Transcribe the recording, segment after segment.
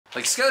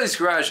Like, Skelly's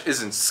Garage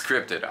isn't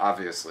scripted,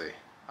 obviously.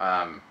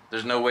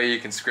 There's no way you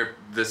can script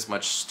this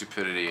much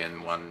stupidity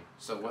in one.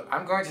 So what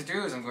I'm going to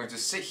do is I'm going to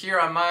sit here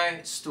on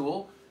my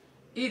stool,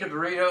 eat a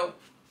burrito,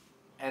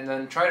 and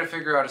then try to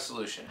figure out a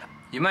solution.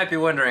 You might be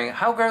wondering,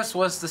 how gross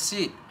was the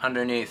seat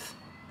underneath?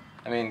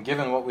 I mean,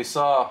 given what we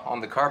saw on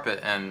the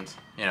carpet and,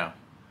 you know,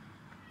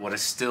 what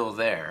is still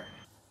there.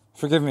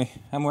 Forgive me,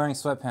 I'm wearing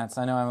sweatpants.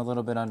 I know I'm a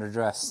little bit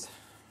underdressed.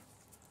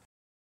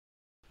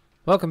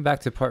 Welcome back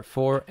to part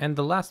 4 and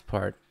the last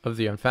part of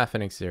the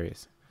Unfaffening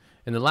series.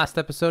 In the last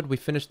episode, we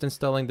finished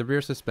installing the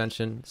rear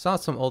suspension, saw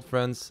some old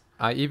friends,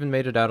 I even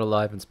made it out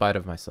alive in spite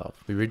of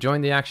myself. We rejoin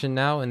the action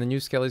now in the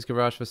new Skelly's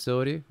Garage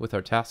facility with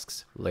our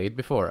tasks laid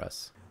before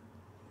us.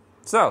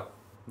 So,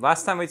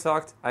 last time we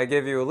talked, I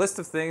gave you a list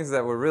of things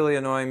that were really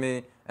annoying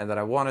me and that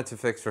I wanted to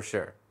fix for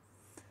sure.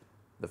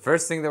 The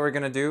first thing that we're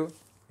going to do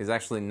is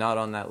actually not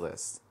on that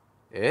list.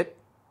 It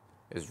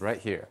is right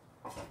here.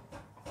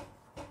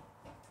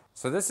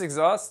 So this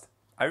exhaust,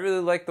 I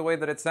really like the way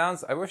that it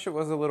sounds. I wish it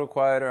was a little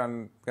quieter.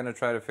 I'm going to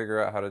try to figure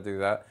out how to do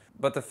that.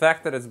 But the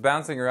fact that it's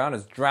bouncing around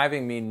is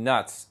driving me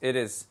nuts. It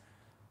is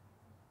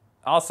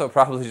also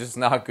probably just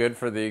not good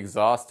for the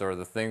exhaust or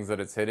the things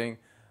that it's hitting.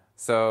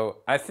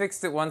 So I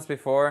fixed it once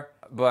before,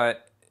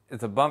 but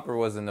the bumper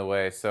was in the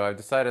way. So I've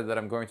decided that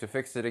I'm going to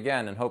fix it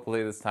again, and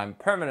hopefully this time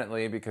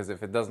permanently, because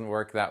if it doesn't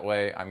work that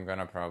way, I'm going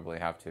to probably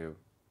have to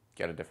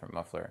get a different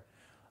muffler.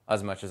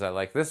 As much as I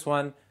like this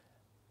one,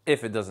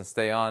 if it doesn't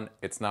stay on,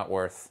 it's not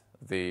worth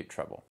the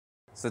trouble.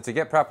 So to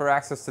get proper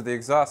access to the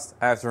exhaust,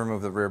 I have to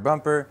remove the rear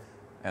bumper,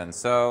 and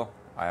so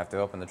I have to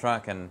open the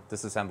trunk and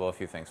disassemble a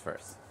few things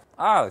first.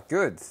 Ah,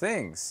 good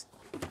things.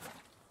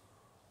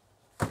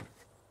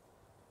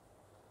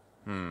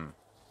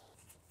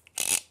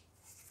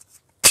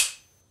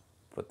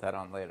 Put that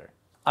on later.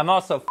 I'm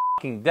also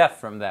f***ing deaf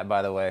from that,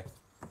 by the way.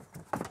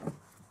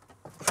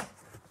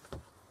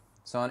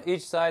 So on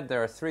each side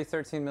there are 3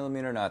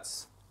 13mm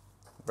nuts.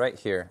 Right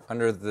here,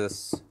 under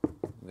this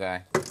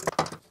guy.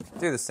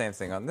 Do the same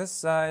thing on this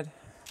side.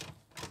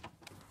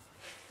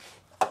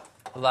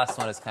 The last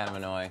one is kind of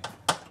annoying.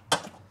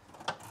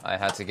 I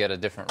had to get a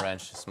different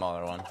wrench, a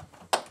smaller one.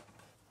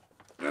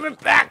 Give it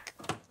back!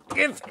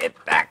 Give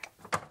it back!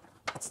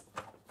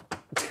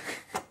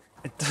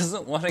 It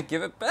doesn't want to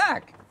give it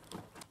back.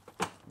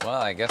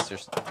 Well, I guess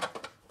there's...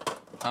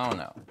 Oh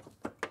no.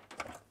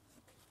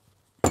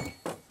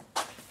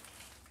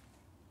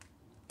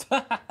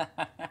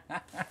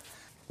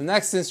 The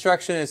next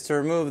instruction is to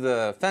remove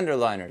the fender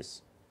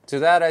liners. To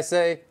that I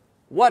say,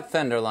 what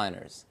fender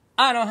liners?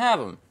 I don't have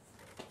them.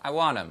 I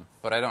want them,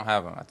 but I don't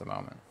have them at the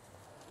moment.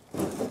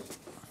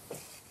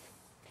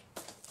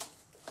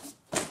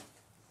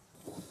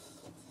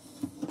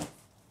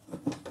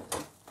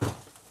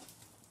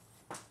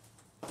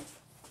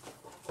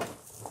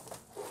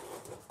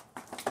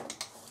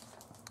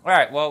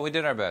 Alright, well, we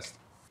did our best.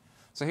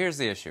 So here's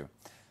the issue.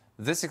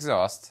 This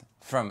exhaust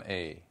from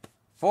a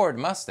Ford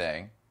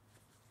Mustang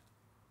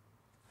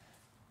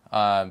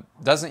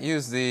doesn't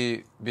use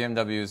the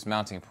BMW's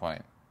mounting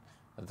point.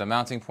 The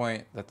mounting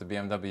point that the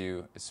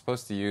BMW is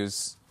supposed to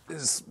use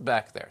is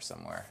back there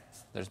somewhere.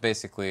 There's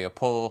basically a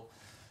pole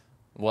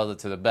welded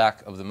to the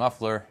back of the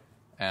muffler,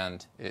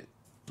 and it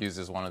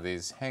uses one of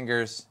these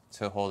hangers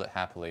to hold it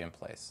happily in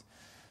place.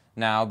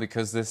 Now,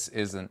 because this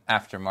is an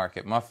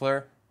aftermarket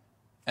muffler,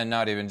 and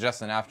not even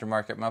just an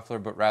aftermarket muffler,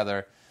 but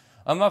rather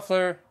a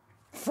muffler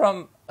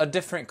from a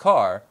different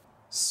car,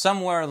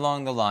 somewhere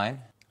along the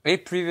line, a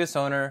previous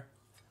owner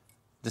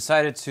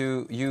decided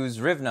to use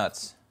riv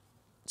nuts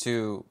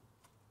to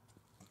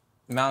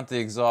mount the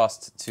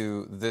exhaust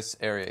to this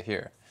area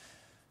here.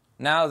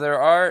 Now, there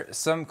are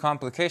some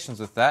complications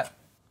with that.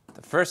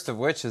 The first of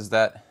which is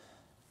that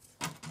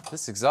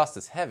this exhaust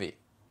is heavy.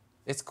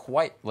 It's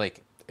quite,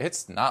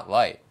 it's not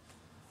light.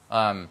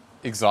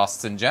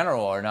 Exhausts in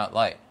general are not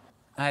light.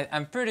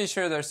 I'm pretty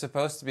sure there's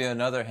supposed to be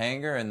another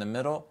hanger in the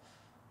middle,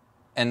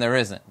 and there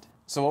isn't.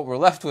 So what we're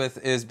left with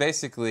is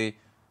basically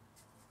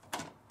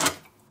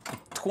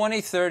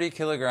 20-30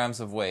 kilograms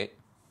of weight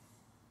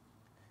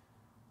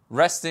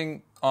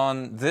resting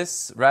on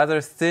this rather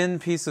thin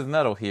piece of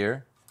metal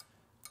here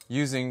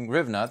using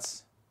riv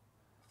nuts,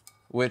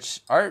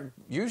 which are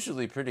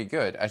usually pretty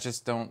good. I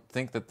just don't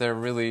think that they're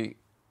really,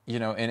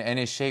 in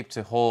any shape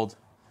to hold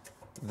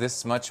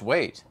this much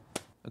weight.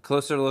 A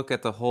closer look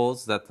at the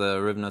holes that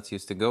the riv nuts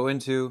used to go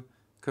into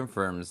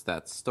confirms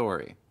that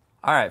story.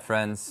 All right,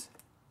 friends,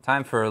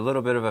 time for a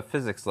little bit of a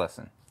physics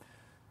lesson.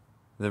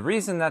 The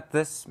reason that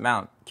this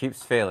mount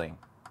keeps failing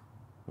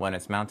when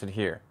it's mounted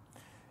here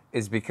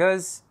is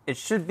because it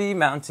should be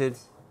mounted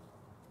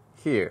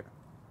here.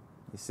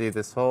 You see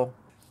this hole?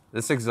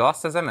 This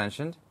exhaust, as I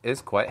mentioned,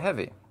 is quite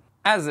heavy.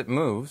 As it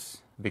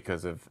moves,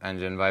 because of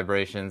engine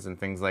vibrations and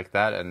things like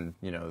that, and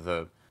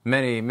the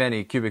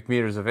many cubic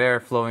meters of air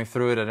flowing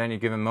through it at any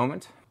given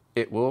moment,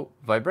 it will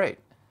vibrate.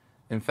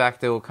 In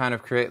fact, it will kind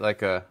of create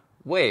like a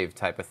wave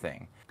type of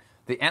thing.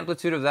 The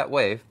amplitude of that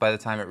wave, by the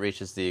time it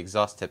reaches the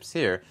exhaust tips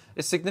here,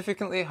 is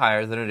significantly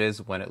higher than it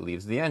is when it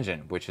leaves the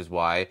engine, which is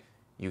why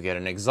you get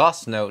an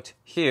exhaust note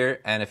here,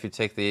 and if you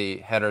take the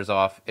headers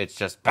off, it's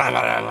just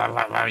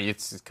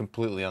it's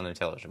completely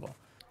unintelligible.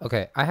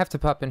 Okay, I have to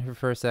pop in here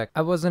for a sec.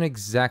 I wasn't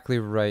exactly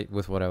right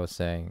with what I was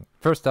saying.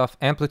 First off,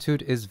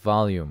 amplitude is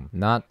volume,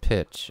 not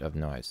pitch of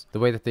noise. The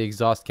way that the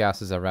exhaust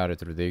gases are routed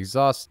through the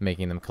exhaust,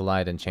 making them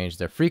collide and change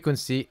their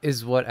frequency,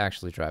 is what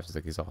actually drives the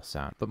exhaust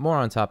sound. But more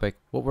on topic,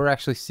 what we're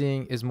actually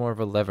seeing is more of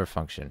a lever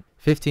function.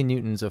 50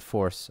 newtons of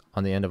force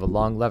on the end of a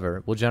long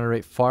lever will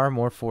generate far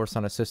more force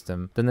on a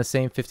system than the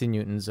same 50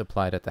 newtons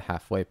applied at the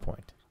halfway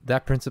point.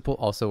 That principle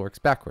also works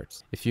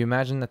backwards. If you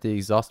imagine that the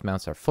exhaust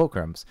mounts are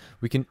fulcrums,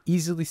 we can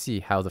easily see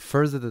how the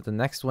further that the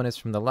next one is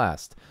from the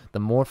last, the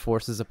more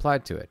force is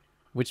applied to it,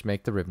 which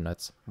make the rib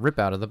nuts rip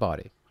out of the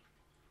body.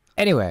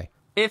 Anyway,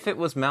 if it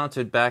was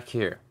mounted back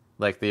here,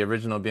 like the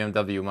original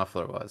BMW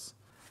muffler was,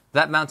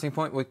 that mounting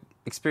point would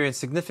experience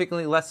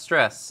significantly less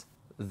stress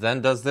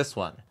than does this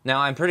one. Now,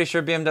 I'm pretty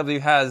sure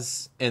BMW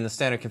has, in the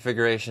standard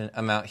configuration,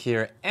 a mount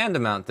here and a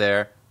mount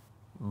there,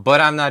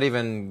 but I'm not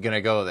even gonna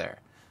go there.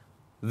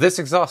 This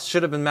exhaust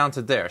should have been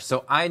mounted there,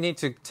 so I need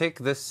to take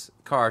this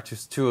car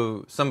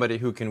to somebody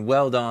who can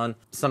weld on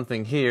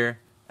something here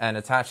and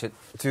attach it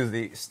to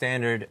the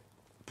standard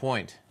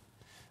point,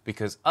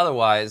 because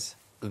otherwise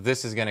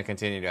this is going to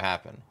continue to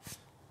happen.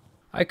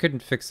 I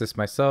couldn't fix this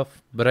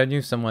myself, but I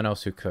knew someone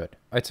else who could.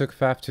 I took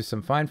Pfaff to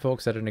some fine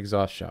folks at an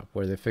exhaust shop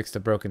where they fixed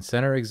a broken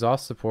center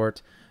exhaust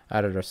support,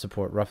 added a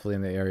support roughly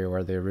in the area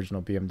where the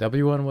original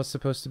BMW one was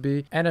supposed to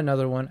be, and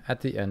another one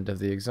at the end of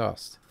the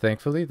exhaust.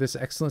 Thankfully, this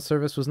excellent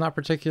service was not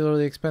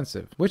particularly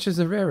expensive, which is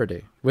a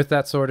rarity. With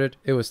that sorted,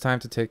 it was time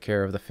to take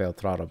care of the failed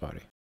throttle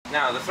body.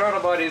 Now, the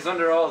throttle body is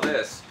under all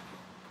this,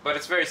 but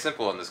it's very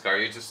simple in this car.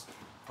 You just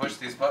push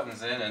these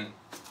buttons in and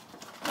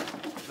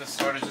this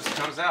sort of just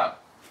comes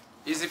out.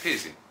 Easy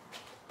peasy.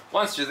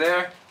 Once you're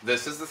there,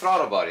 this is the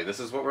throttle body.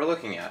 This is what we're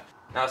looking at.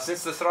 Now,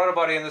 since the throttle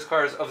body in this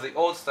car is of the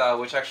old style,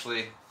 which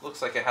actually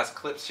looks like it has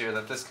clips here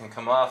that this can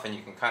come off and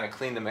you can kind of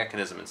clean the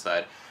mechanism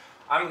inside,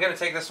 I'm going to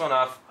take this one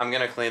off, I'm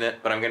going to clean it,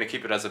 but I'm going to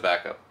keep it as a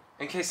backup.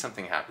 In case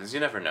something happens, you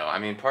never know. I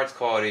mean, parts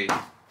quality,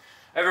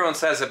 everyone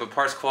says it, but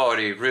parts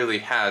quality really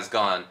has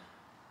gone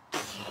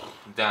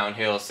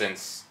downhill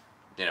since,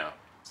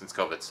 since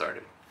COVID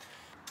started.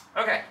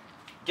 Okay,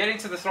 getting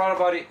to the throttle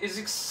body is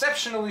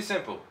exceptionally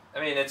simple. I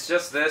mean, it's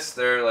just this,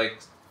 there are like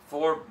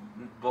 4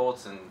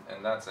 bolts and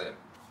that's it.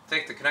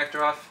 Take the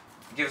connector off.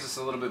 It gives us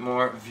a little bit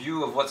more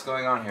view of what's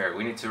going on here.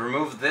 We need to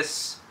remove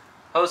this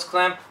hose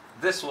clamp.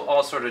 This will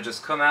all sort of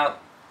just come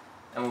out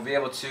and we'll be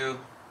able to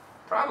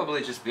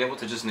probably just be able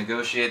to just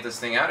negotiate this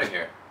thing out of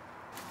here.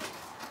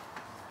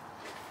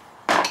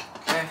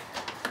 Okay.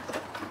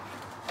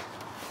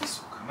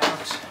 This will come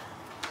out.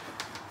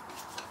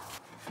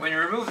 When you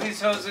remove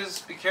these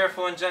hoses, be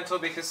careful and gentle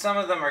because some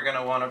of them are going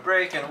to want to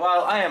break, and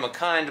while I am a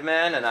kind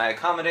man and I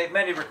accommodate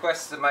many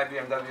requests that my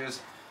BMWs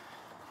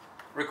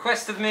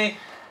request of me,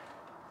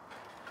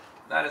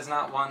 that is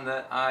not one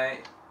that I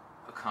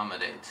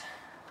accommodate.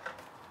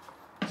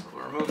 So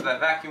we'll remove that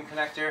vacuum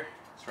connector.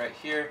 It's right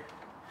here.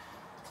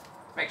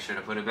 Make sure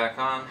to put it back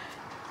on.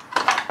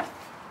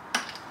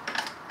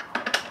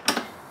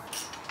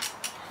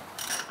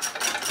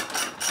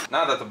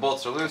 Now that the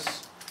bolts are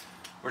loose,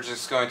 we're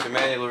just going to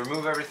manually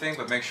remove everything,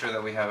 but make sure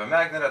that we have a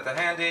magnet at the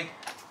handy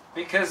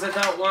because I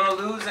don't want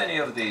to lose any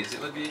of these.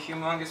 It would be a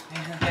humongous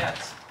pain in the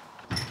ass.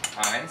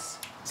 1,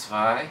 2.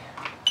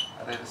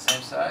 Are they the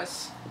same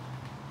size?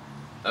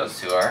 Those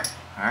two are.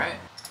 Alright.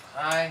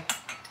 I.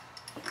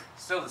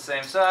 Still the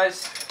same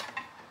size.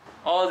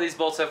 All of these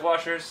bolts have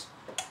washers.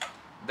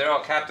 They're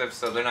all captive,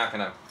 so they're not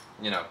gonna,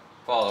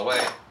 fall away.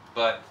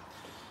 But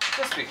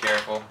just be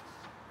careful.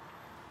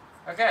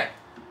 Okay.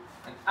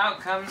 And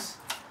out comes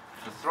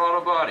the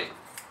throttle body.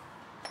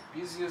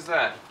 Easy as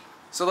that.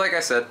 So like I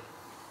said,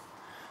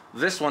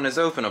 this one is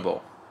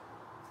openable.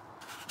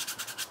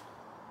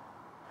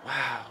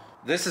 Wow.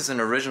 This is an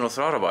original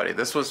throttle body.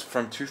 This was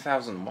from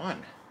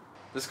 2001.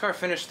 This car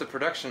finished the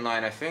production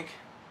line, I think,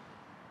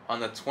 on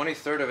the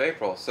 23rd of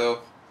April.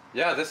 So,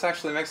 yeah, this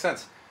actually makes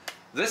sense.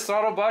 This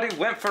throttle body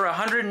went for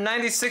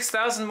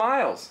 196,000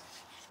 miles.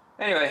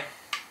 Anyway,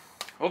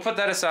 we'll put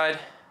that aside.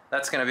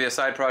 That's going to be a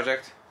side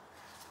project.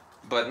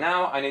 But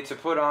now I need to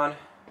put on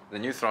the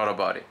new throttle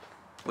body.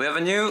 We have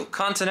a new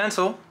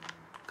Continental.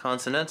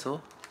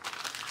 Continental.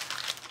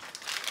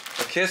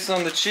 A kiss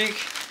on the cheek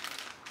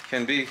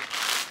can be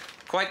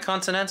quite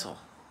continental.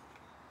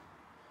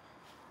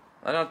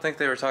 I don't think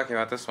they were talking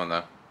about this one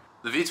though.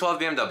 The V12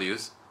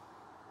 BMWs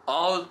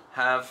all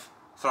have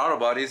throttle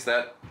bodies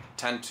that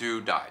tend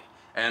to die.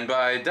 And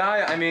by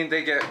die, I mean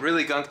they get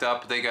really gunked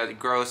up, they get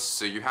gross,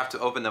 so you have to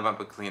open them up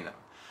and clean them.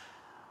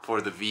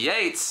 For the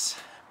V8s,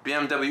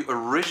 BMW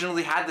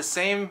originally had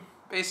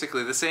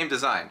basically the same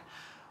design,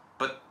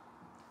 but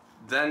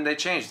then they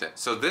changed it.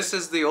 So this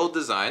is the old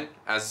design,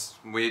 as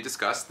we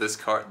discussed. This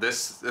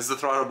is the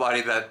throttle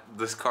body that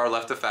this car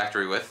left the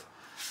factory with.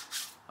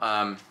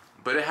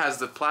 But it has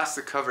the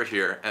plastic cover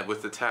here and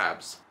with the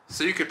tabs.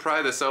 So you could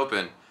pry this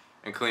open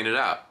and clean it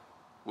out,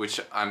 which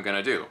I'm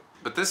gonna do.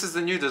 But this is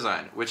the new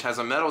design, which has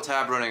a metal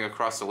tab running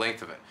across the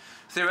length of it.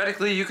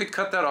 Theoretically, you could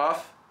cut that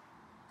off.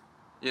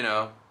 You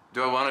know,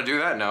 do I want to do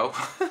that? No.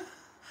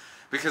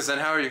 Because then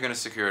how are you going to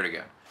secure it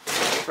again?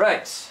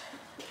 Right.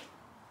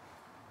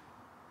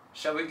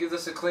 Shall we give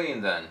this a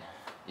clean then?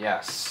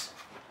 Yes.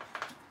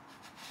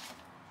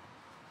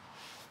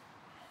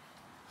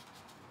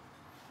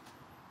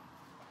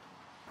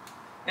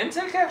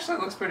 Intake actually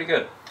looks pretty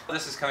good.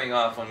 This is coming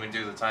off when we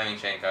do the timing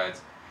chain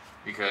guides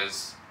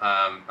because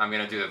I'm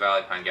going to do the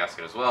Valley Pine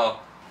gasket as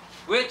well,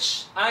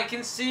 which I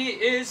can see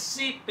is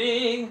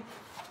seeping.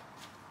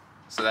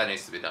 So that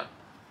needs to be done.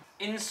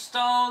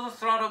 Install the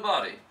throttle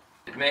body.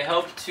 It may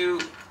help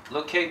to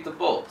locate the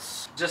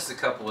bolts. Just a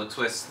couple of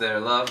twists there,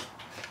 love.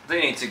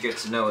 They need to get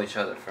to know each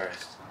other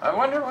first. I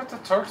wonder what the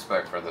torque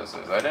spec for this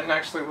is. I didn't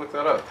actually look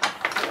that up.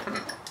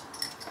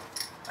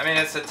 I mean,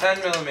 it's a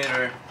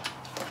 10mm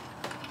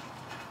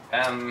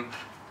M5,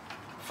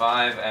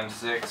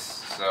 M6,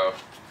 so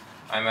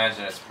I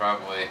imagine it's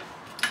probably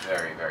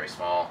very, very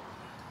small.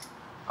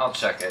 I'll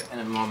check it in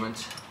a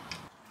moment.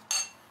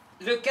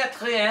 Le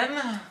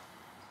quatrième.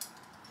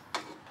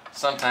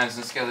 Sometimes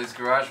in Skelly's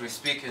garage we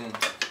speak in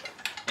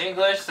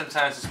English,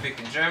 sometimes we speak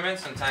in German,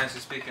 sometimes we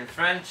speak in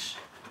French.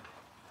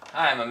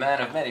 I am a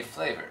man of many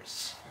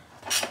flavors.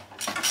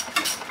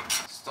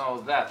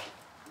 Install that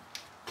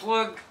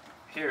plug,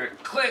 hear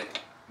it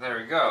click, there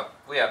we go.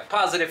 We have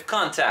positive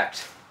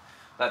contact.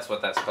 That's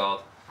what that's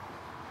called.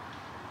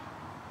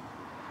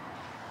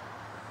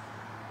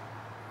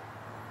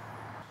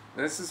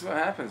 This is what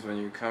happens when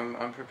you come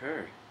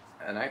unprepared.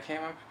 And I came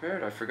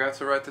unprepared. I forgot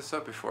to write this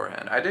up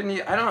beforehand.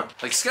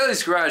 Like,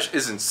 Skelly's garage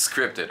isn't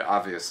scripted,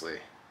 obviously.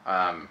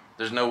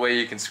 There's no way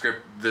you can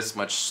script this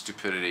much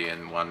stupidity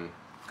in one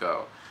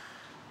go.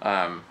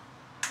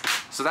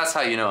 So that's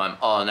how you know I'm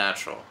all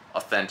natural,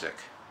 authentic.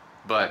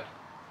 But,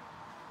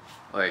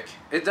 like,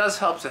 it does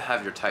help to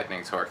have your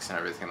tightening torques and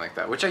everything like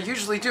that, which I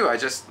usually do. I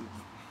just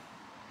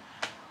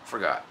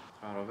forgot.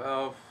 Throttle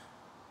valve.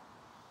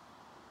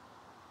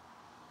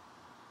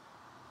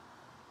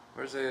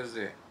 Where's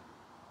ASD?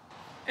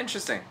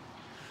 Interesting.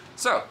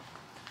 So,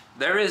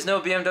 there is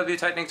no BMW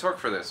tightening torque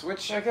for this,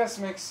 which I guess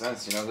makes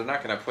sense. You know, they're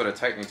not going to put a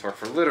tightening torque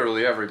for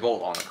literally every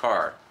bolt on the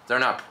car. They're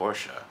not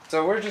Porsche.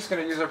 So we're just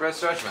going to use our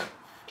best judgment.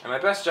 And my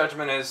best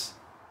judgment is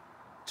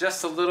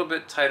just a little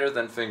bit tighter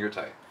than finger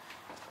tight.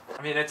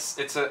 I mean, it's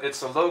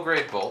a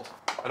low-grade bolt.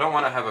 I don't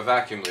want to have a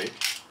vacuum leak,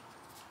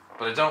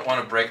 but I don't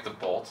want to break the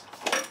bolt.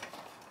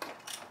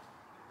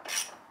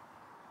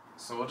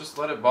 So we'll just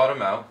let it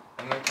bottom out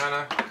and then kind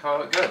of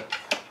call it good.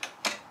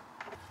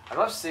 I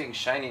love seeing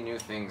shiny new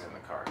things in the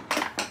car,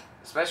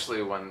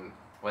 especially when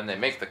they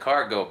make the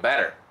car go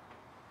better.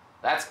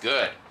 That's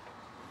good.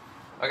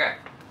 Okay,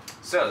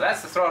 so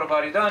that's the throttle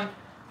body done.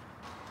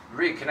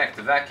 Reconnect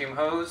the vacuum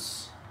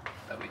hose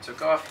that we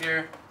took off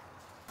here.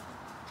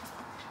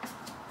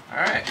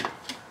 Alright.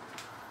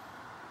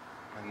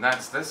 And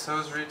that's this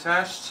hose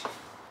reattached.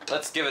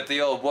 Let's give it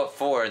the old what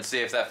for and see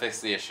if that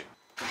fixed the issue.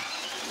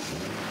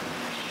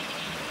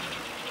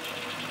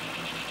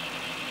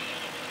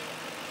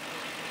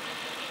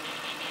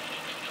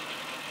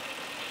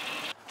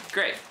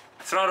 Great.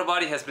 Throttle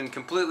body has been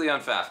completely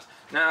unfaffed.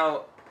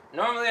 Now,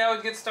 normally I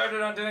would get started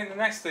on doing the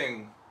next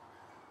thing,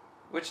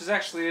 which is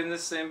actually in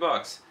this same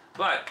box.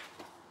 But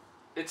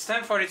it's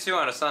 10:42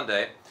 on a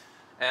Sunday,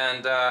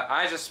 and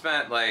I just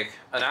spent like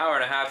an hour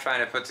and a half trying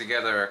to put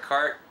together a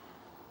cart.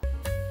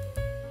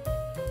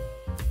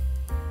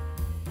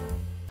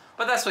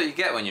 But that's what you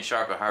get when you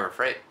shop at Harbor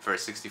Freight for a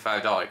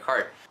 $65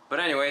 cart. But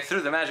anyway,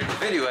 through the magic of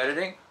video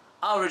editing,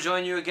 I'll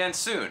rejoin you again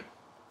soon.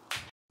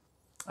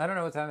 I don't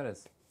know what time it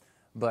is,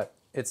 but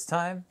it's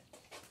time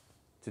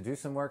to do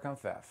some work on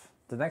FAF.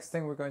 The next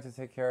thing we're going to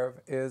take care of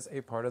is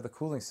a part of the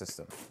cooling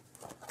system.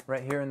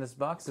 Right here in this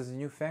box is a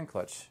new fan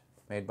clutch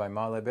made by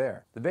Mahle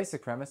Bear. The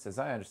basic premise, as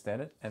I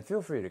understand it, and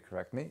feel free to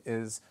correct me,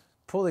 is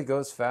pulley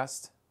goes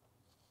fast,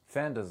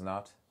 fan does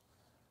not.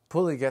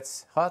 Pulley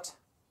gets hot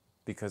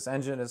because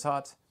engine is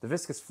hot. The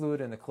viscous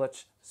fluid in the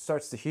clutch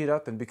starts to heat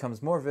up and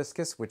becomes more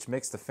viscous, which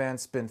makes the fan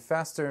spin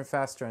faster and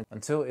faster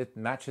until it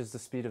matches the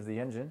speed of the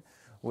engine,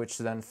 which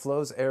then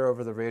flows air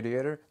over the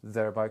radiator,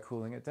 thereby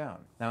cooling it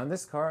down. Now in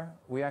this car,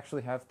 we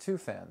actually have two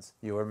fans.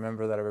 You'll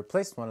remember that I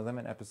replaced one of them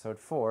in episode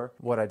 4.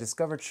 What I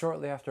discovered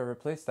shortly after I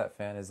replaced that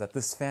fan is that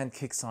this fan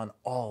kicks on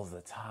all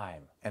the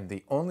time. And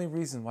the only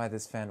reason why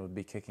this fan would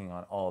be kicking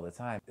on all the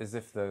time is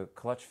if the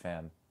clutch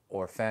fan,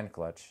 or fan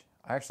clutch,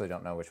 I actually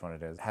don't know which one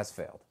it is, has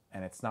failed.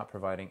 And it's not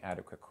providing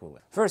adequate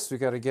cooling. First, we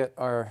gotta get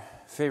our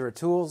favorite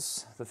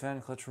tools, the fan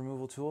clutch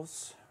removal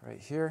tools, right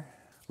here.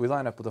 We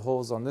line up the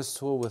holes on this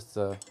tool with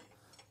the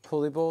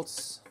pulley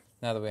bolts.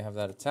 Now that we have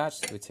that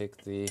attached, we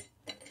take the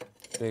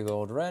big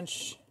old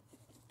wrench.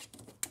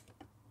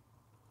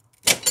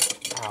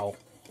 Ow.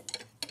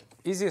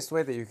 Easiest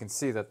way that you can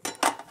see that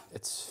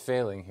it's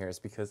failing here is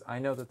because I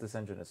know that this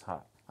engine is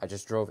hot. I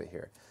just drove it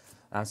here.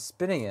 And I'm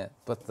spinning it,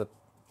 but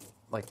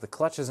the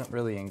clutch isn't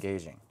really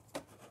engaging.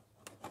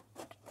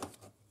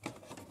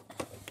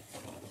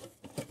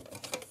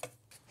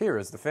 Here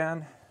is the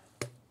fan.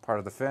 part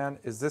of the fan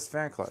is this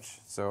fan clutch.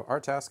 So our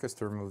task is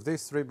to remove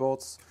these 3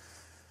 bolts,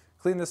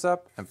 clean this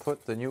up, and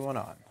put the new one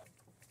on.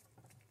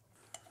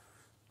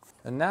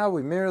 And now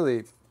we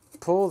merely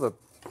pull the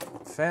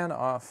fan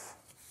off,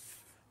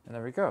 and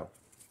there we go.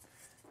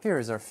 Here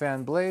is our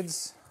fan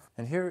blades,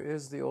 and here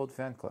is the old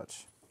fan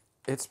clutch.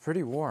 It's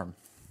pretty warm.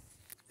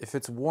 If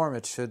it's warm,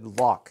 it should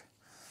lock.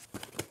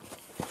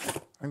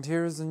 And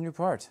here is the new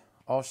part,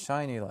 all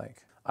shiny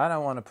like. I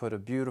don't want to put a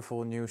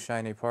beautiful new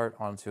shiny part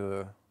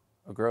onto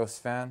a gross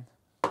fan,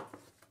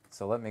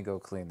 so let me go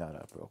clean that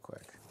up real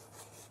quick.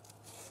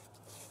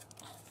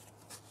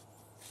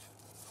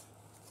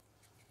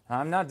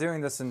 I'm not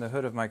doing this in the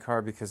hood of my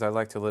car because I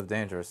like to live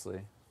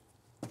dangerously,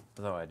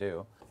 though I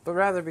do, but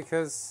rather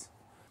because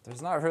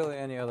there's not really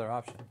any other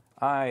option.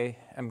 I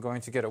am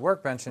going to get a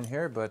workbench in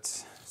here,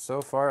 but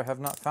so far I have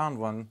not found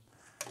one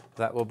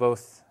that will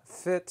both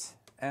fit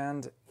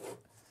and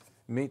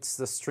meets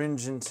the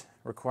stringent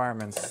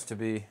requirements to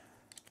be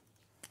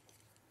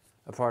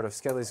a part of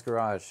Skelly's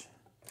garage.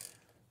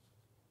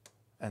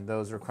 And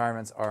those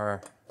requirements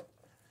are,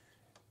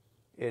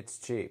 it's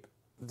cheap.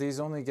 These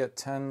only get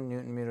 10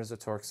 Newton meters of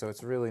torque, so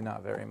it's really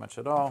not very much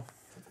at all.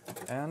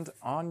 And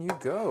on you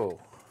go.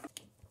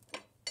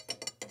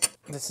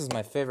 This is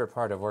my favorite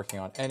part of working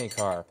on any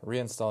car,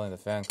 reinstalling the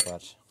fan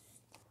clutch.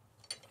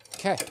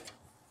 Okay,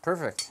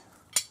 perfect.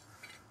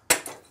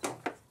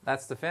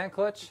 That's the fan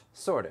clutch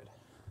sorted.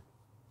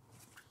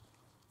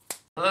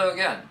 Hello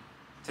again.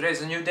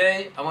 Today's a new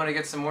day. I want to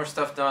get some more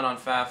stuff done on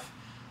Faff,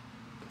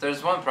 but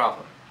there's one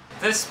problem.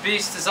 This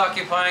beast is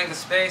occupying the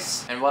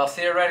space, and while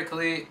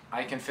theoretically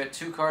I can fit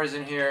 2 cars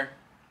in here,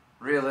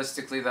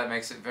 realistically that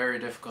makes it very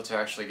difficult to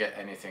actually get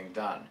anything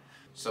done.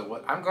 So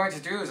what I'm going to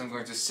do is I'm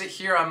going to sit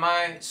here on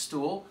my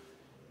stool,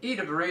 eat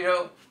a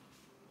burrito,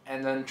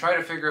 and then try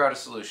to figure out a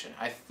solution.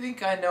 I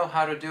think I know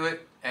how to do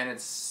it, and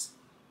it's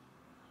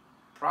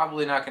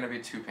probably not going to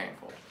be too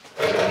painful.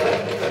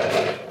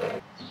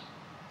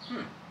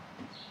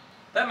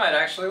 That might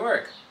actually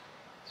work.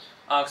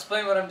 I'll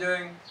explain what I'm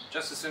doing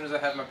just as soon as I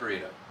have my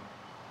burrito.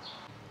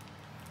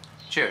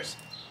 Cheers.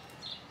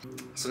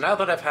 So now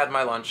that I've had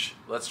my lunch,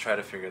 let's try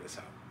to figure this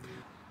out.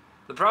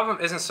 The problem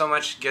isn't so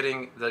much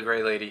getting the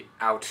gray lady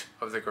out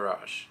of the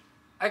garage.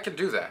 I can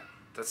do that.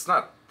 That's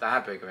not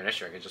that big of an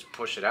issue. I can just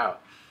push it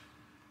out.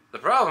 The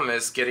problem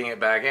is getting it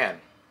back in.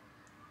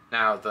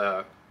 Now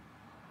the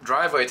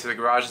driveway to the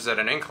garage is at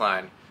an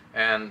incline,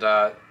 and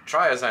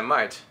try as I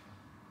might,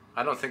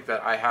 I don't think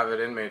that I have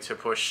it in me to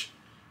push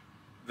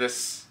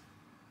this,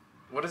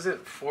 what is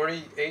it,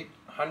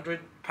 4,800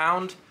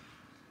 pound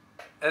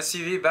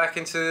SUV back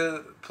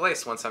into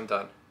place once I'm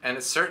done. And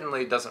it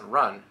certainly doesn't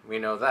run, we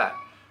know that.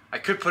 I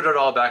could put it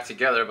all back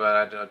together,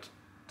 but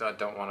I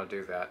don't want to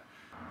do that.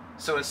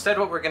 So instead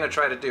what we're going to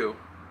try to do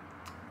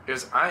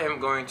is I am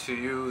going to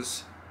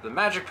use the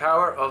magic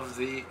power of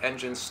the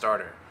engine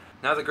starter.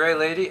 Now the gray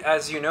lady,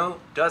 as you know,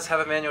 does have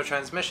a manual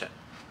transmission.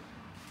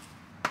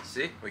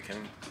 See, we can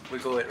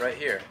wiggle it right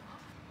here.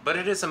 But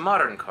it is a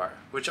modern car,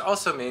 which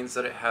also means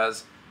that it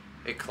has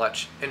a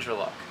clutch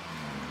interlock.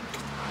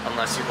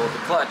 Unless you hold the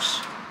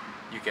clutch,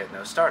 you get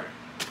no starter.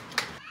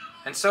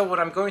 And so what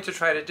I'm going to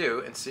try to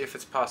do, and see if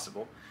it's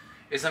possible,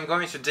 is I'm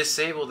going to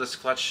disable this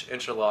clutch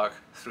interlock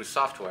through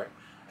software.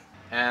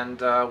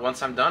 And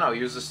once I'm done, I'll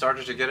use the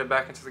starter to get it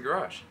back into the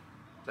garage.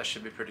 That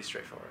should be pretty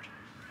straightforward.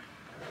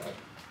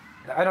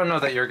 I don't know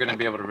that you're going to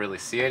be able to really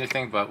see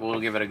anything, but we'll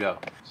give it a go.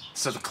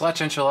 So the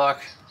clutch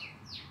interlock,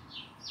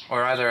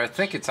 or either I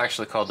think it's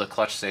actually called the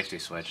clutch safety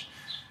switch,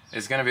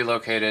 is going to be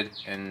located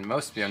in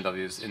most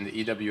BMWs in the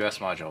EWS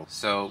module.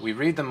 So we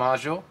read the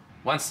module.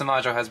 Once the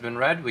module has been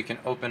read, we can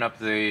open up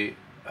the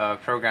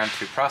program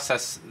to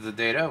process the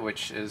data,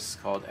 which is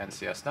called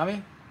NCS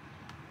dummy.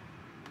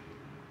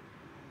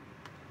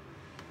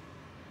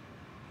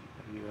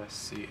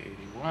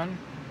 WSC81.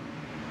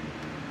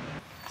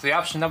 So the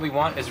option that we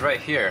want is right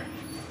here,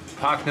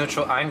 Park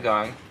Neutral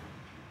Eingang,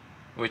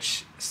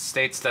 which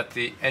states that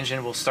the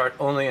engine will start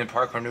only in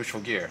park or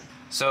neutral gear.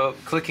 So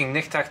clicking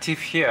Nicht aktiv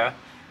here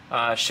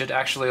should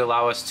actually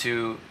allow us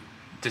to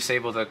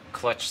disable the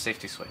clutch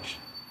safety switch.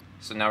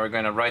 So now we're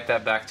going to write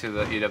that back to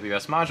the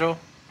EWS module.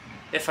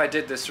 If I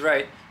did this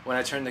right, when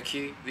I turn the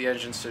key, the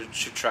engine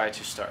should try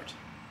to start.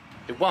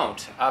 It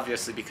won't,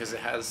 obviously, because it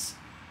has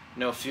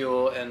no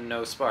fuel and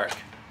no spark,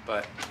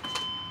 but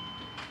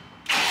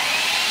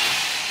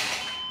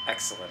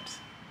excellent.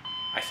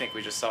 I think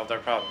we just solved our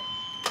problem.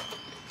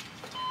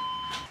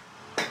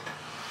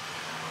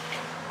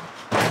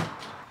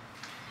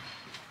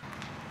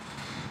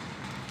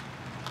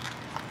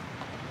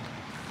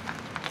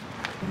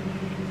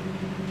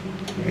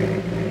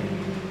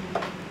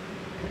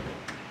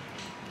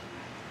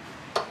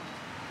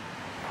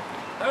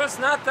 That was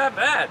not that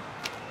bad.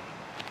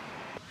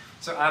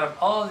 So out of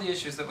all of the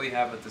issues that we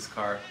have with this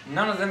car,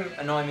 none of them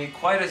annoy me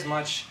quite as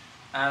much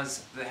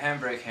as the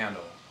handbrake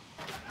handle.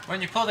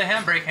 When you pull the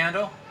handbrake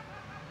handle,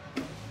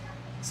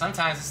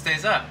 sometimes it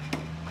stays up.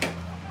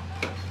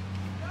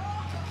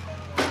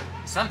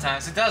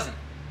 Sometimes it doesn't.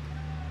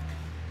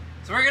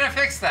 So we're gonna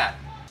fix that.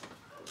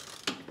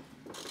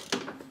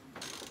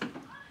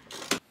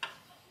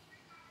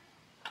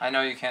 I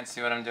know you can't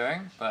see what I'm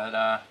doing, but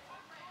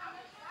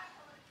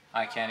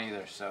I can't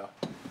either, so.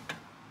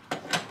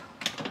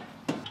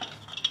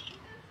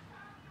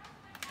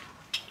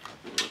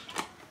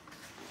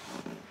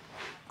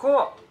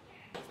 Cool.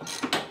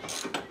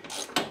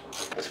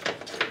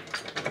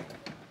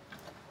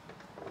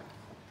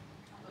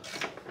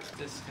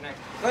 Disconnect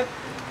the clip.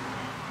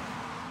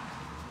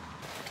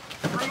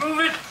 Remove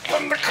it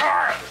from the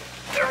car.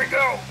 There we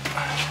go.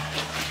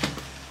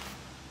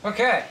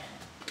 Okay.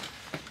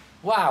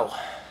 Wow.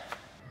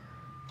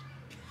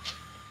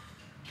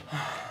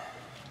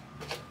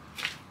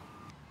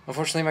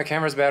 Unfortunately, my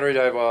camera's battery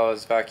died while I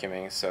was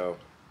vacuuming, so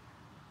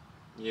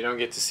you don't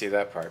get to see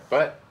that part.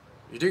 But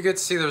you do get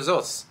to see the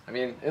results. I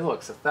mean, it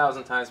looks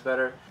 1,000 times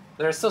better.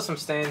 There are still some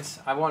stains.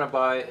 I want to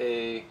buy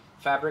a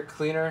fabric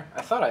cleaner.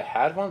 I thought I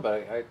had one,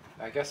 but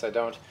I guess I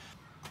don't.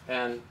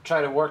 And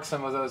try to work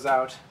some of those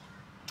out.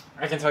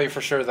 I can tell you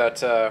for sure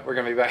that we're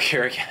going to be back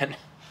here again.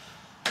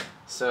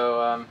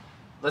 So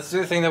let's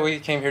do the thing that we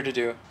came here to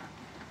do.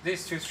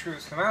 These two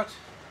screws come out.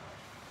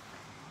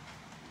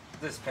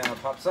 This panel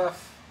pops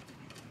off.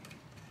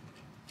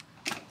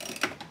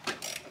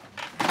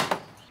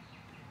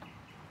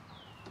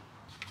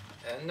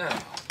 And now,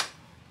 that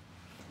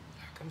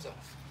comes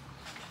off.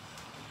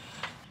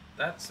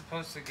 That's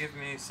supposed to give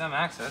me some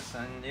access,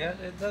 and yet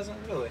it doesn't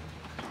really.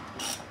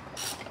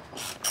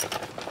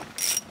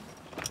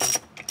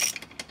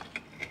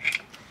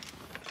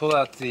 Pull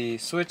out the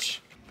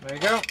switch. There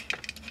you go.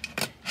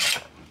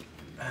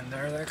 And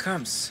there that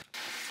comes.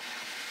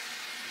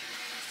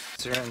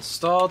 They're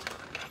installed.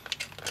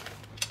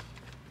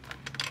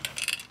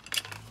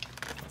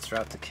 Let's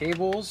route the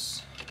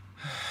cables.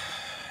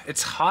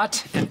 It's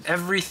hot, and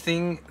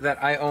everything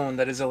that I own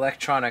that is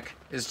electronic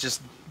is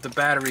just, the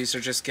batteries are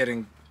just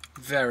getting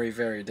very,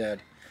 very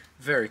dead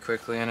very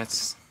quickly, and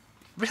it's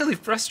really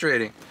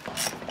frustrating.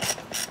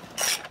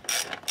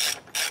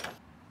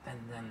 And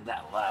then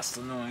that last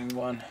annoying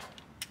one.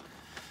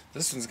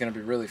 This one's gonna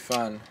be really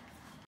fun.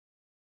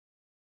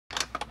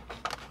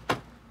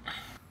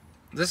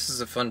 This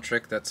is a fun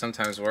trick that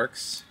sometimes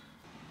works.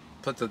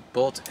 Put the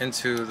bolt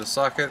into the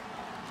socket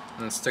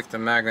and stick the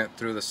magnet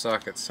through the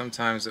socket.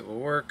 Sometimes it will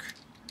work.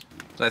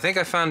 So I think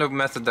I found a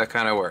method that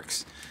kind of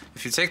works.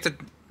 If you take the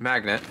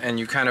magnet and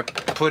you kind of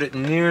put it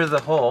near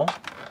the hole,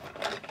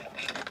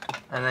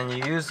 and then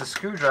you use the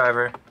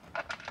screwdriver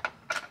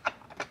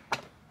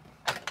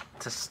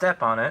to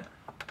step on it.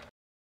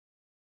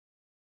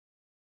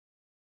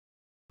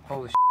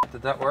 Holy shit,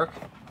 did that work?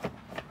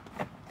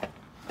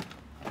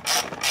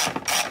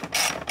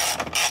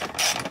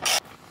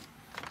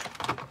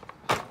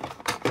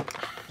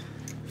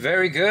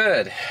 Very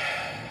good.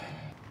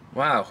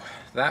 Wow,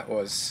 that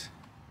was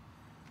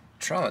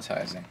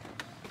traumatizing.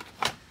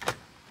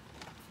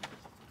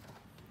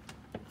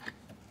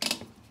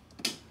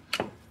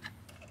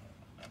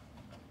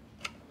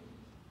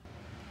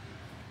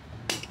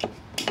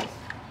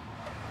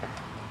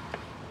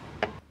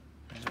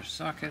 There's our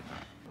socket.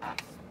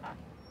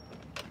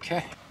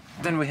 Okay,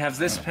 then we have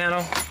this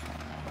panel,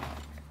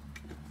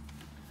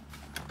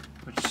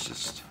 which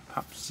just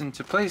pops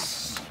into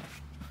place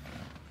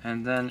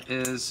and then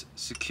is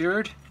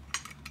secured.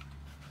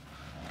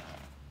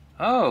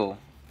 Oh,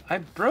 I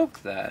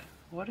broke that.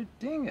 What a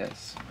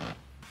dingus.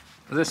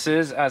 This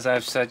is, as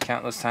I've said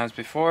countless times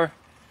before,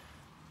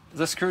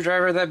 the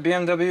screwdriver that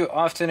BMW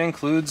often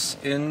includes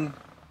in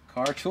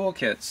car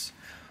toolkits.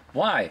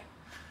 Why?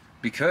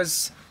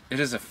 Because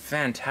it is a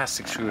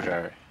fantastic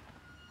screwdriver,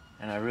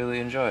 and I really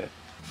enjoy it.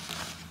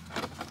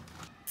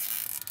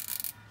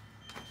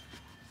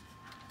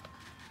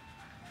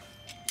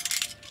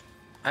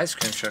 Ice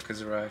cream truck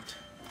has arrived.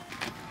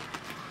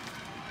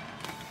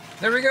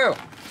 There we go.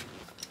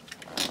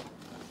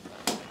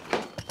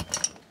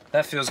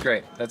 That feels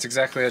great. That's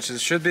exactly what it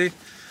should be.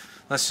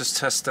 Let's just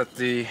test that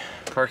the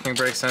parking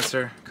brake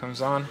sensor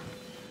comes on.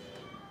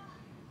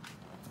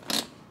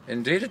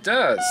 Indeed it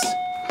does.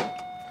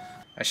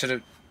 I should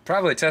have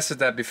probably tested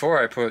that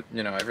before I put,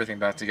 everything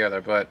back together,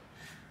 but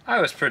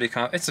I was pretty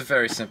it's a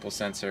very simple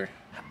sensor.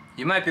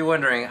 You might be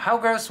wondering, how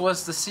gross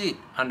was the seat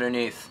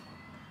underneath?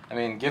 I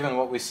mean, given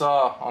what we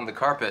saw on the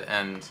carpet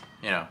and,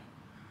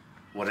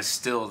 what is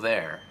still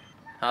there.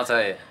 I'll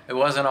tell you, it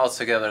wasn't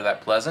altogether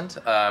that pleasant.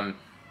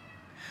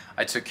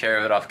 I took care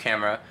of it off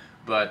camera,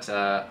 but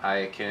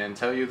I can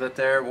tell you that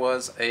there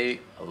was a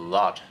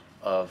lot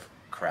of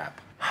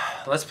crap.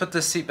 Let's put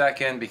this seat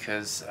back in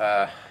because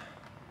I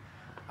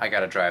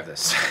gotta drive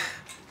this.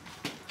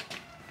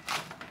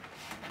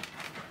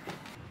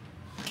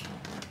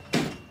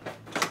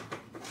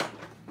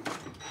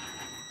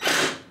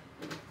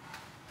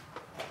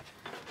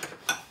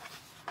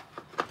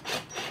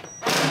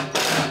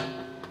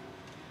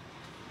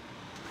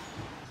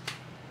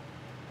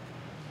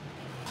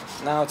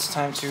 Now it's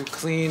time to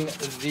clean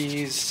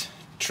these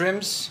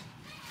trims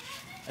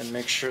and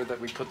make sure that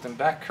we put them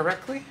back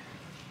correctly.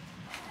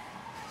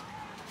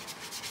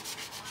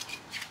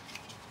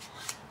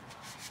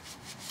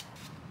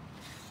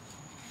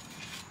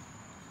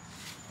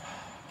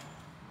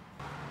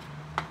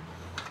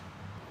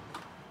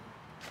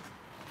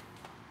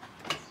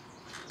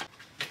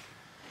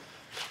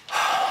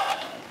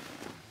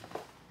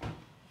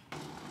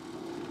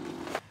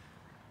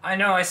 I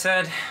know I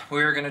said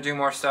we were gonna do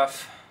more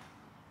stuff.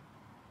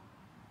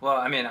 Well,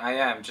 I mean, I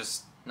am,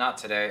 just not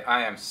today.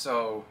 I am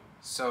so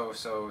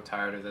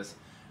tired of this.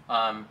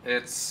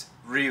 It's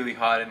really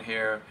hot in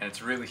here and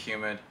it's really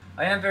humid.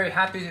 I am very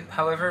happy,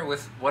 however,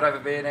 with what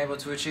I've been able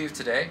to achieve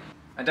today.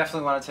 I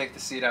definitely want to take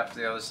the seat out to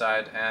the other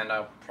side, and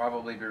I'll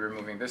probably be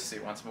removing this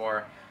seat once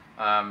more.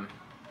 I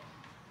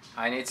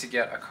need to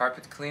get a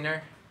carpet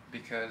cleaner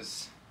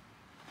because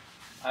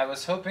I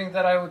was hoping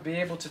that I would be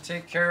able to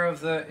take care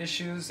of the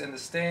issues and the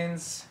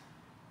stains,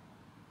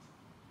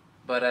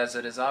 but as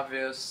it is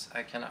obvious,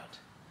 I cannot.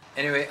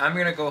 Anyway, I'm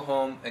gonna go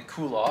home and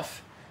cool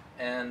off,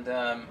 and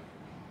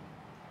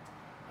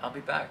I'll be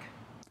back.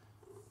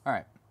 All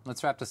right,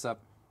 let's wrap this up.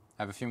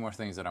 I have a few more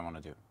things that I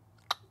want to do.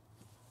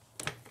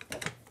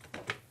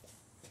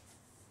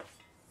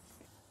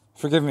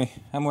 Forgive me,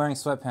 I'm wearing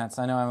sweatpants.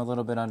 I know I'm a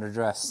little bit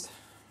underdressed.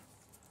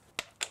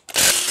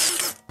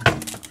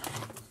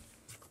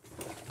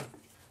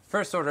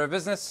 First order of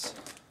business,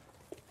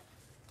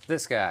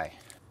 this guy.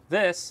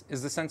 This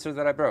is the sensor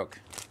that I broke.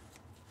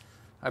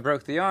 I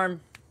broke the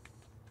arm,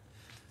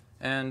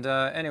 and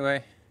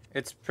anyway,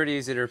 it's pretty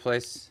easy to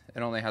replace.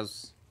 It only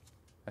has,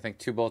 I think,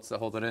 2 bolts that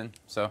hold it in,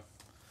 so.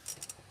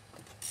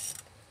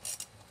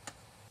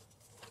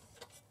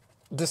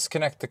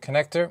 Disconnect the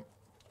connector.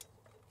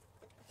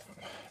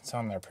 It's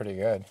on there pretty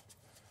good.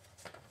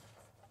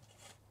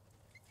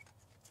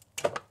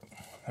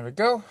 There we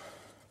go.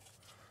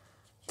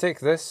 Take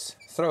this,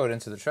 throw it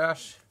into the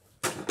trash,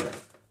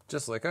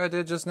 just like I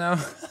did just now,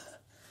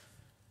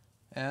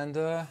 and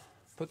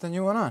put the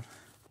new one on.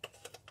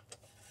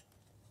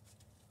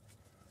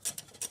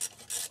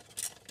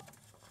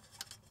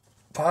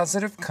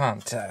 Positive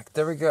contact.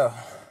 There we go.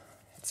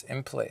 It's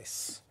in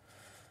place.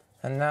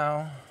 And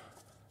now,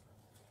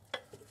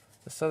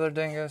 this other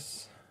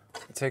dingus.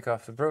 Take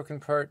off the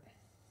broken part.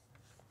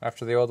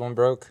 After the old one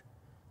broke,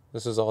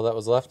 this is all that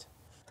was left.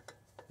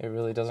 It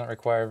really doesn't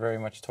require very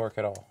much torque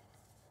at all.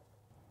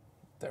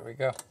 There we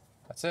go.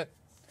 That's it.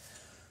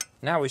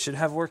 Now we should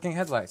have working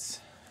headlights.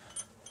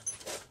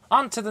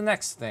 On to the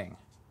next thing,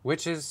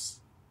 which is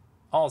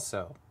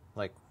also,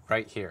 like,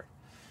 right here.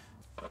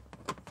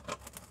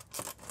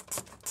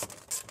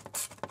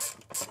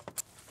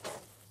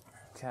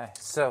 Okay,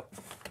 so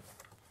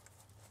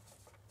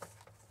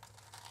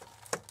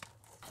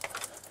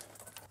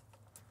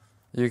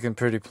you can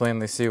pretty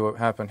plainly see what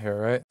happened here,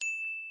 right?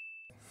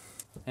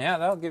 Yeah,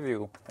 that'll give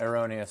you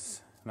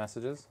erroneous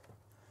messages.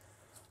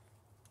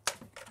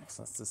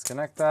 So let's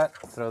disconnect that,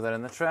 throw that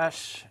in the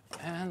trash,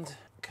 and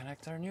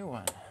connect our new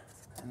one.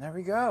 And there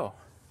we go.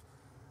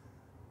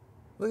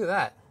 Look at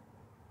that.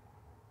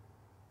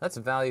 That's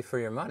value for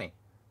your money.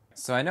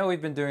 So I know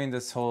we've been doing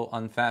this whole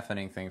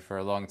unfaffening thing for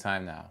a long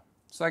time now.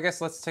 So I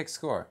guess let's take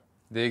score.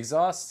 The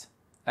exhaust,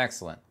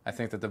 excellent. I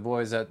think that the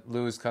boys at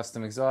Lou's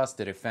Custom Exhaust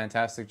did a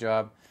fantastic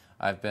job.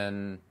 I've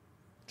been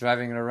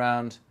driving it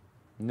around,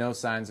 no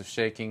signs of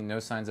shaking, no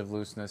signs of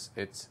looseness.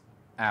 It's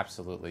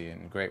absolutely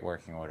in great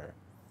working order.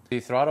 The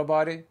throttle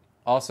body,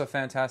 also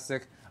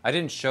fantastic. I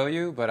didn't show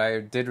you, but I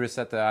did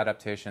reset the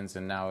adaptations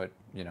and now it,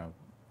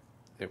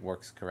 it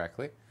works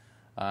correctly.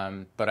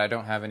 But I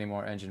don't have any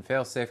more engine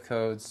fail-safe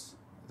codes.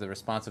 The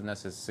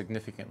responsiveness is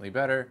significantly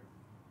better.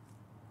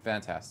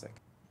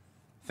 Fantastic.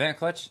 Fan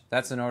clutch,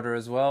 that's in order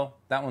as well.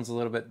 That one's a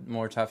little bit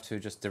more tough to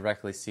just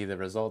directly see the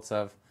results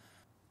of.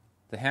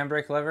 The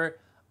handbrake lever,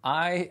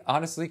 I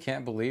honestly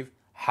can't believe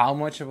how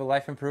much of a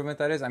life improvement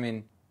that is. I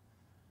mean,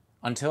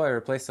 until I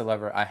replaced the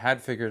lever, I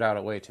had figured out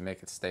a way to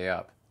make it stay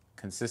up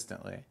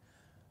consistently,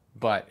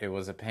 but it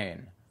was a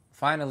pain.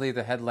 Finally,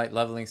 the headlight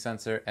leveling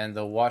sensor and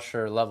the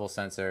washer level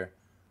sensor,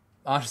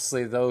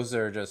 honestly, those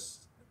are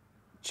just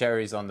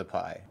cherries on the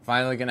pie.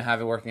 Finally gonna have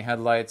it working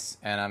headlights,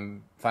 and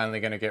I'm finally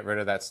gonna get rid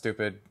of that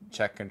stupid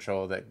check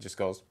control that just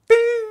goes beep,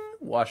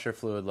 washer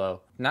fluid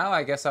low. Now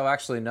I guess I'll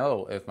actually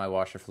know if my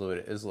washer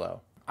fluid is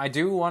low. I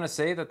do want to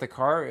say that the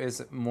car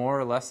is more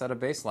or less at a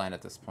baseline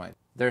at this point.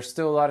 There's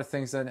still a lot of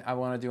things that I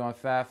want to do on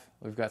FAF.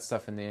 We've got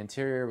stuff in the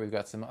interior, we've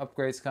got some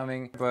upgrades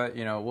coming, but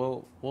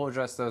we'll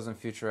address those in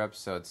future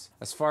episodes.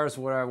 As far as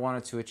what I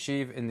wanted to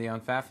achieve in the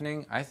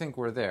Unfaffening, I think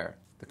we're there.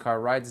 The car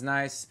rides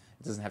nice,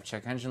 it doesn't have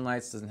check engine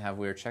lights, doesn't have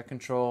weird check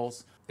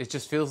controls. It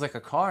just feels like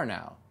a car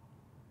now,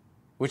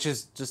 which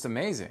is just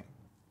amazing.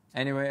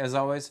 Anyway, as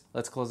always,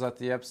 let's close out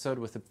the episode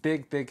with a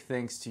big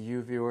thanks to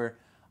you, viewer.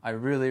 I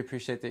really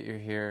appreciate that you're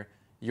here.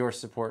 Your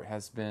support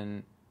has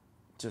been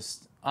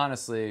just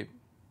honestly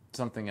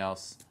something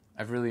else.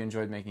 I've really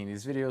enjoyed making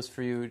these videos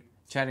for you,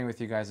 chatting with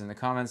you guys in the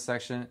comments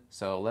section,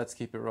 so let's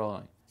keep it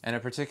rolling. And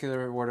a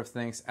particular word of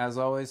thanks, as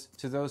always,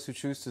 to those who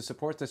choose to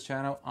support this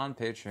channel on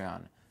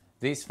Patreon.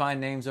 These fine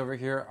names over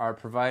here are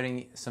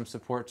providing some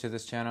support to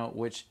this channel,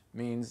 which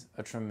means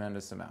a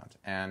tremendous amount,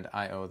 and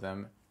I owe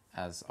them,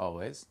 as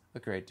always, a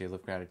great deal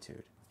of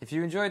gratitude. If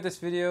you enjoyed this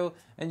video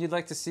and you'd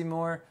like to see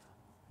more,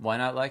 why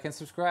not like and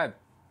subscribe?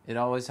 It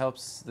always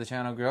helps the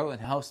channel grow and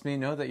helps me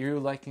know that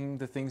you're liking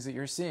the things that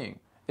you're seeing.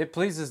 It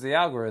pleases the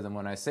algorithm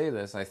when I say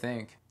this, I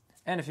think.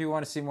 And if you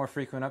want to see more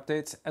frequent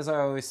updates, as I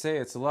always say,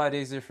 it's a lot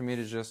easier for me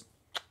to just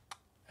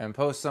and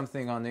post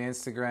something on the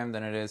Instagram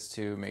than it is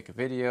to make a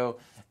video,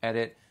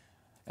 edit,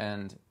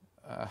 and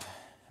a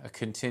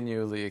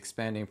continually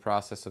expanding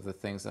process of the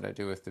things that I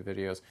do with the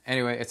videos.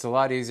 Anyway, it's a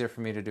lot easier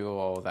for me to do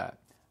all of that.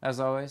 As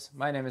always,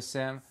 my name is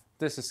Sam.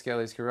 This is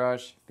Skelly's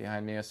Garage.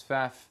 Behind me is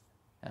Faf,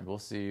 and we'll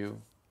see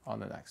you on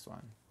the next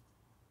one.